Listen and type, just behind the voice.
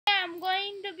I'm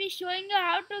going to be showing you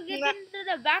how to get into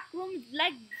the back rooms,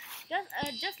 like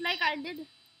just like I did.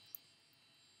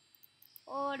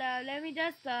 Or let me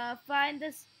just find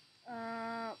this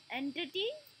entity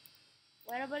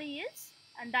wherever he is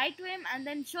and die to him, and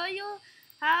then show you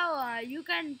how you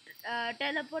can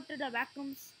teleport to the back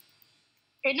rooms.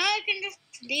 You know, you can just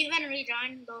leave and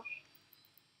rejoin though.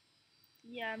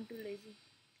 Yeah, I'm too lazy.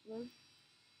 Well,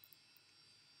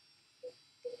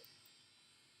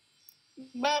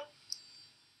 But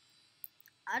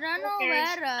I don't know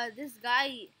where this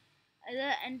guy,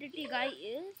 the entity guy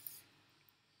is.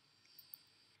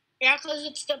 yeah, because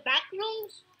it's the back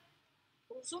rooms.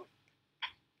 Also.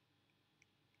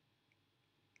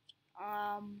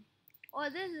 Oh,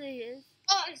 this he is.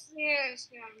 Oh, it's here.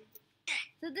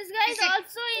 So this guy is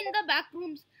also in the back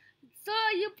rooms. So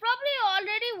you probably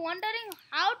already wondering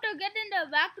how to get in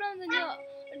the back rooms.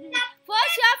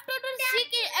 First you have to do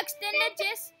seek extended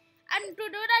chase, and to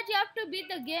do that you have to beat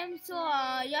the game. So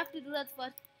you have to do that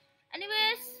first.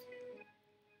 Anyways,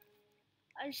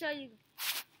 I'll show you.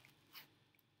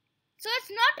 So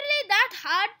it's not really that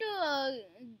hard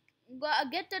to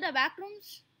get to the back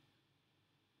rooms.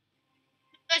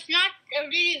 It's not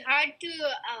really hard to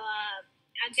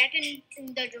get in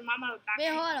the Jumama back. Wait,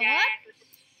 hold on, what?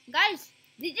 Guys,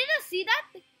 did you just see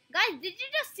that? Guys, did you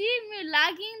just see me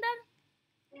lagging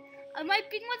there? My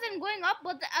ping wasn't going up,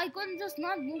 but I couldn't just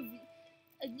not move.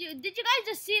 Did you guys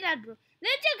just see that, bro?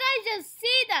 Did you guys just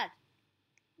see that?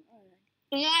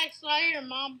 Yeah, I saw your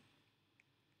mom.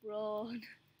 Bro.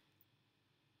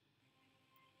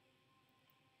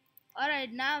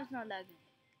 Alright, now it's not lagging.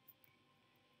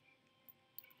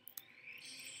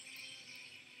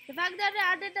 The fact that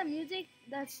I added the music,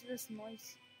 that's just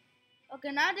noise.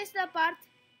 Okay, now this is the part.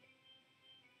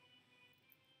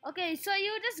 Okay, so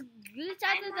you just glitch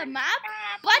out of the map,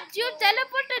 but you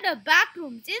teleport to the back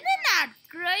rooms. Isn't that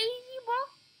crazy, bro?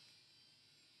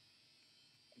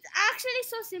 It's actually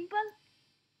so simple.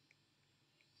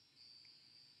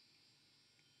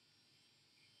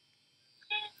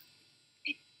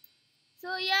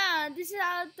 So yeah, this is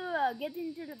how to get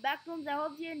into the back rooms. I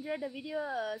hope you enjoyed the video.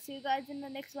 See you guys in the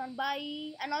next one.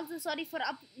 Bye. And also sorry for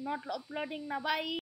not uploading now. Bye.